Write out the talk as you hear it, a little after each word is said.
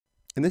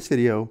In this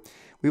video,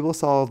 we will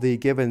solve the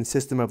given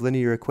system of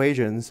linear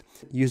equations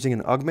using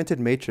an augmented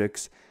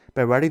matrix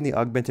by writing the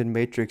augmented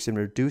matrix in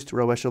reduced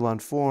row echelon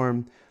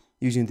form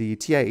using the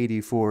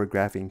TI-84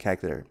 graphing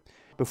calculator.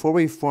 Before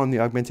we form the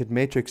augmented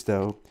matrix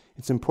though,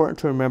 it's important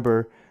to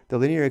remember the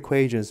linear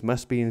equations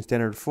must be in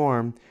standard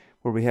form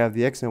where we have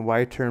the x and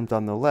y terms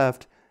on the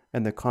left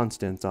and the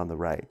constants on the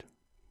right.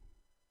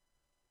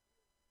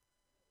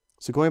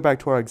 So going back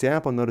to our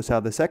example, notice how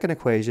the second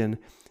equation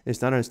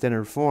is not in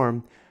standard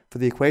form. For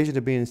the equation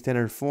to be in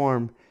standard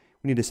form,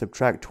 we need to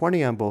subtract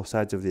 20 on both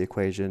sides of the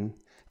equation.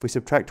 If we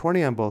subtract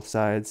 20 on both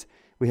sides,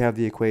 we have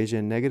the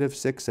equation negative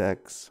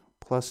 6x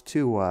plus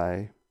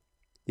 2y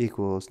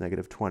equals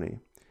negative 20.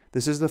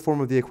 This is the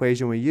form of the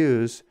equation we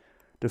use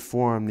to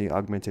form the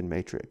augmented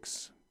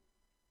matrix.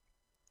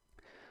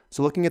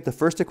 So looking at the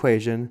first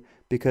equation,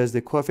 because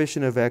the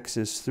coefficient of x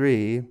is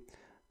 3,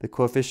 the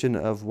coefficient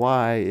of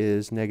y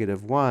is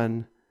negative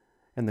 1,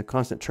 and the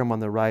constant term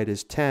on the right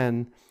is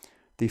 10,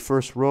 the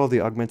first row of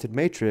the augmented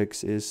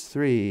matrix is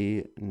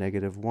 3,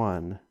 negative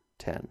 1,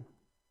 10.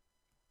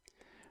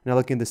 Now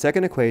looking at the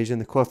second equation,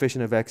 the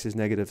coefficient of x is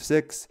negative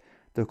 6,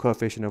 the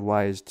coefficient of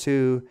y is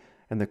 2,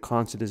 and the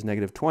constant is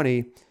negative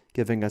 20,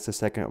 giving us a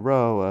second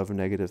row of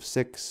negative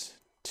 6,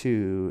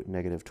 2,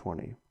 negative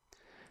 20.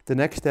 The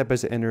next step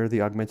is to enter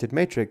the augmented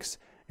matrix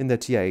in the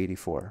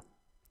TI-84.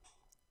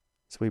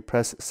 So we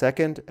press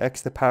second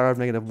x to the power of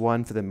negative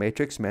 1 for the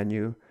matrix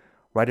menu,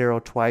 right arrow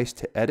twice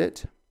to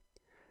edit.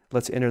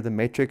 Let's enter the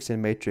matrix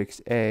in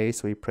matrix A,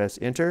 so we press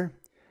enter.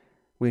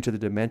 We enter the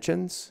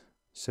dimensions,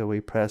 so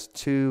we press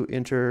 2,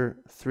 enter,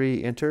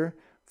 3, enter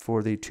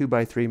for the 2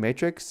 by 3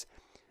 matrix.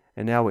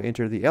 And now we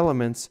enter the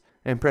elements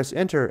and press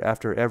enter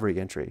after every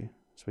entry.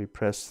 So we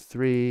press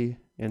 3,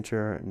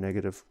 enter,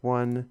 negative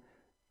 1,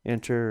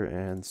 enter,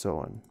 and so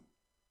on.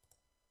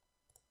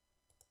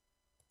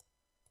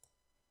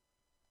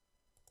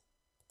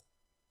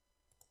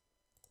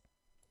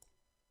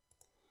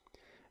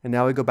 And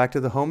now we go back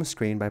to the home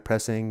screen by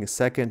pressing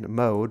second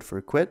mode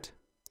for quit.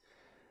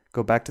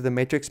 Go back to the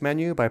matrix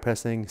menu by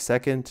pressing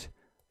second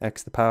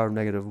x to the power of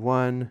negative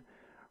 1,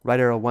 right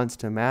arrow once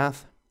to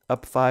math,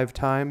 up 5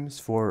 times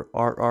for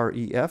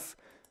RREF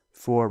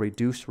for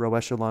reduced row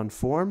echelon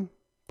form,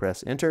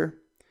 press enter.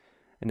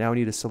 And now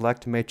we need to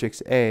select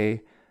matrix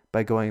A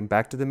by going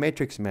back to the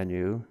matrix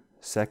menu,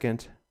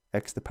 second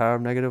x to the power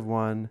of negative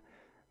 1,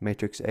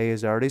 matrix A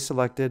is already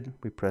selected,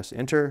 we press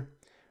enter,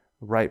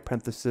 right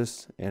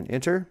parenthesis and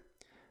enter.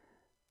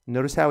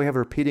 Notice how we have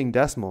repeating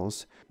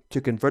decimals. To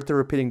convert the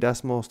repeating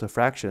decimals to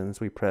fractions,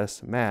 we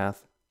press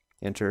math,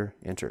 enter,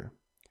 enter.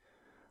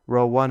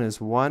 Row 1 is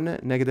 1,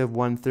 negative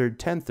 1/3,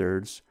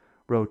 10/3.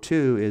 Row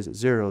 2 is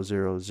 0,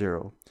 0,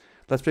 0.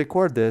 Let's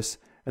record this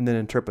and then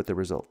interpret the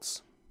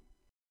results.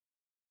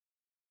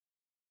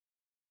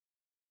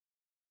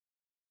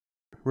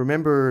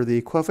 Remember,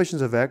 the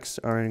coefficients of x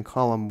are in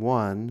column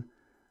 1,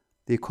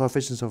 the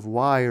coefficients of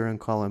y are in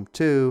column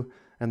 2,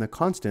 and the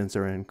constants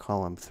are in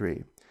column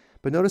 3.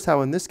 But notice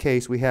how in this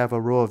case we have a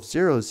row of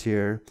zeros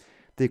here.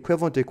 The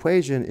equivalent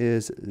equation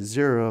is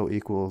 0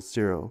 equals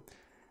 0.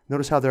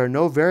 Notice how there are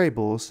no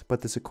variables,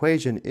 but this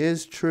equation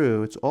is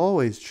true, it's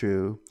always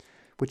true,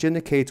 which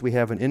indicates we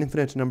have an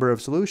infinite number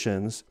of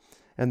solutions,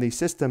 and the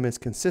system is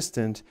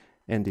consistent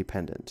and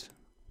dependent.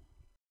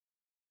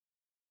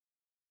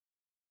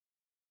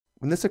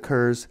 When this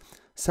occurs,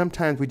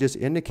 sometimes we just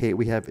indicate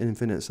we have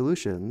infinite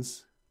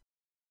solutions.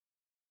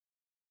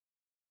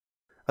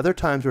 Other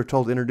times we're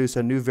told to introduce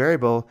a new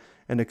variable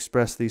and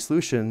express the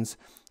solutions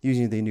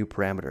using the new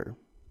parameter.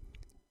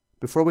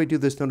 Before we do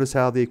this, notice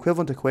how the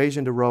equivalent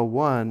equation to row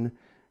 1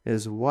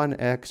 is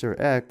 1x or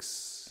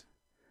x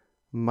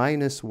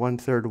minus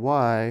 1/3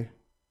 y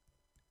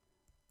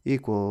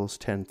equals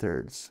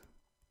 10/3.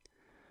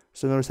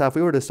 So notice how if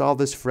we were to solve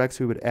this for x,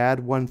 we would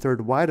add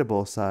 1/3 y to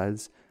both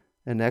sides,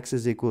 and x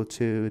is equal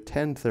to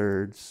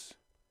 10/3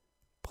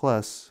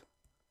 plus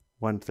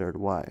 1/3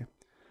 y.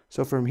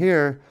 So from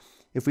here,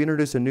 if we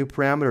introduce a new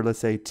parameter, let's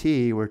say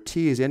t, where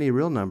t is any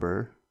real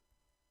number,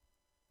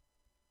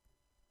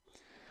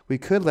 we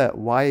could let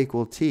y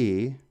equal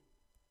t,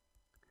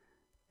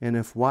 and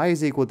if y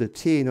is equal to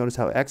t, notice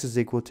how x is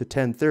equal to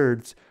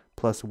 10/3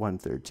 plus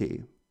 1/3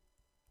 t.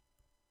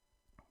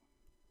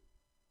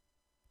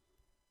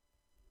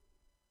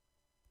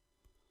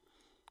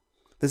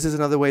 This is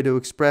another way to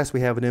express we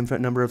have an infinite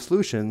number of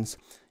solutions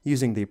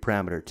using the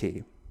parameter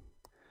t.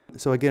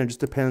 So again, it just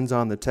depends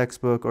on the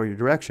textbook or your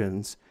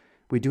directions.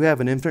 We do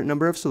have an infinite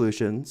number of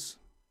solutions,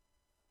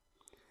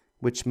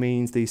 which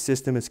means the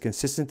system is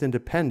consistent and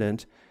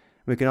dependent.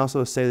 We can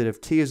also say that if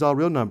t is all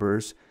real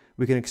numbers,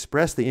 we can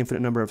express the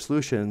infinite number of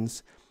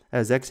solutions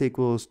as x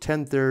equals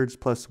 10/3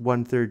 plus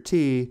 1/3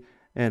 t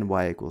and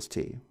y equals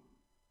t.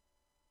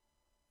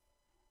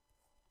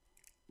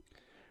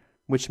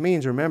 Which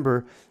means,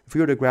 remember, if we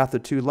were to graph the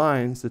two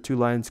lines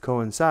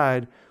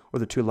coincide or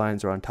the two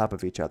lines are on top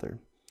of each other.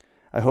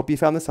 I hope you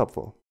found this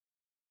helpful.